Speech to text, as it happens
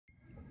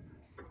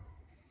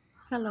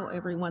Hello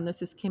everyone,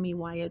 this is Kimmy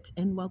Wyatt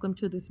and welcome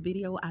to this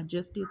video. I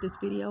just did this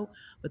video,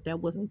 but that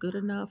wasn't good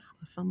enough.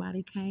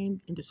 Somebody came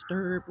and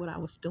disturbed what I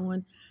was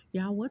doing.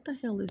 Y'all, what the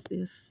hell is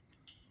this?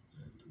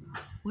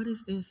 What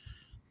is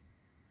this?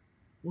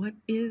 What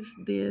is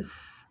this?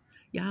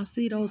 Y'all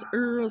see those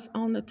earls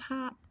on the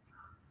top?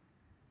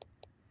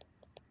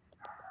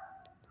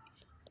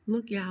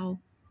 Look,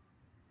 y'all,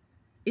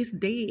 it's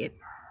dead,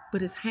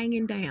 but it's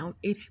hanging down.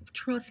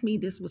 Trust me,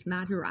 this was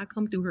not here. I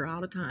come through here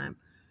all the time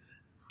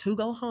to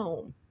go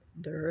home.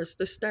 There's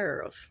the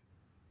stairs.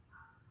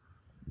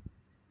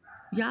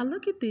 Y'all,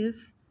 look at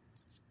this.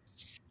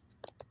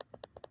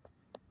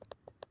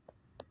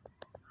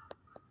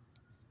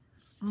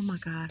 Oh my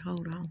God,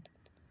 hold on.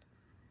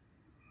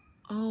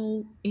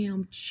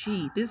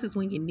 OMG. This is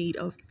when you need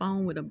a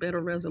phone with a better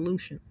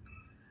resolution.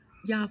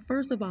 Y'all,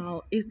 first of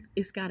all,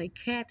 it's got a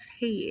cat's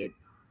head.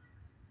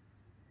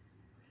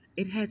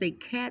 It has a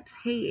cat's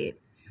head.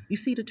 You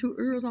see the two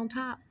ears on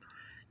top?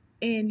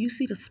 And you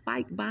see the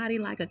spiked body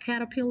like a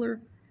caterpillar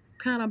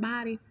kind of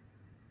body.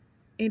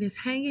 And it's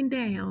hanging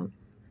down.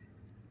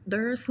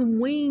 There's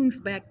some wings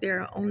back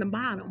there on the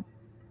bottom.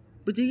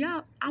 But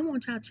I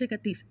want y'all to check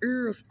out these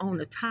ears on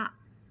the top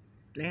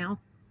now.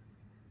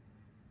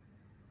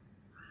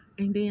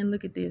 And then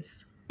look at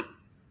this.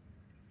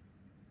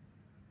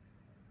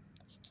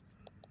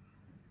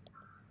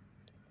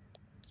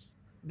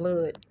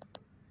 Blood.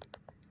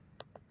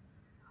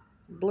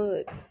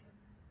 Blood.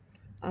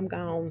 I'm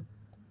gone.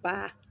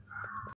 Bye.